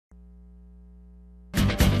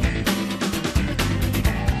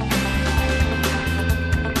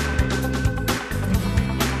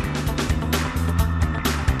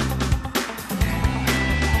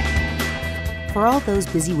For all those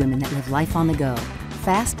busy women that live life on the go,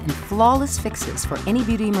 fast and flawless fixes for any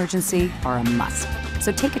beauty emergency are a must.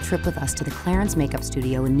 So take a trip with us to the Clarins Makeup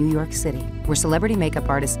Studio in New York City, where celebrity makeup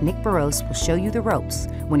artist Nick Barose will show you the ropes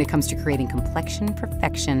when it comes to creating complexion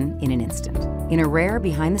perfection in an instant. In a rare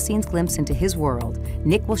behind-the-scenes glimpse into his world,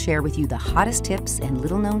 Nick will share with you the hottest tips and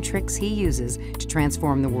little-known tricks he uses to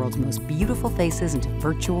transform the world's most beautiful faces into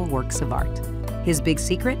virtual works of art. His big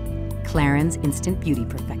secret? Clarins Instant Beauty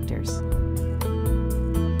Perfectors.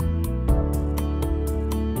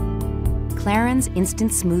 Clarins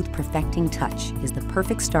Instant Smooth Perfecting Touch is the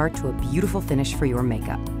perfect start to a beautiful finish for your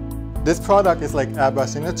makeup. This product is like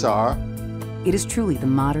airbrush in a jar. It is truly the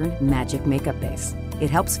modern magic makeup base. It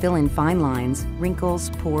helps fill in fine lines, wrinkles,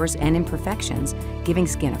 pores, and imperfections, giving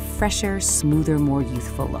skin a fresher, smoother, more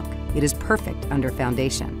youthful look. It is perfect under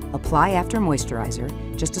foundation. Apply after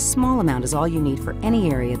moisturizer. Just a small amount is all you need for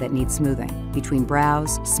any area that needs smoothing, between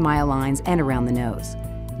brows, smile lines, and around the nose.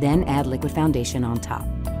 Then add liquid foundation on top.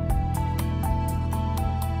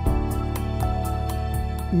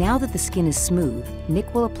 Now that the skin is smooth,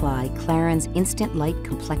 Nick will apply Clarins Instant Light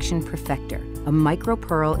Complexion Perfector, a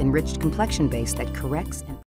micro-pearl enriched complexion base that corrects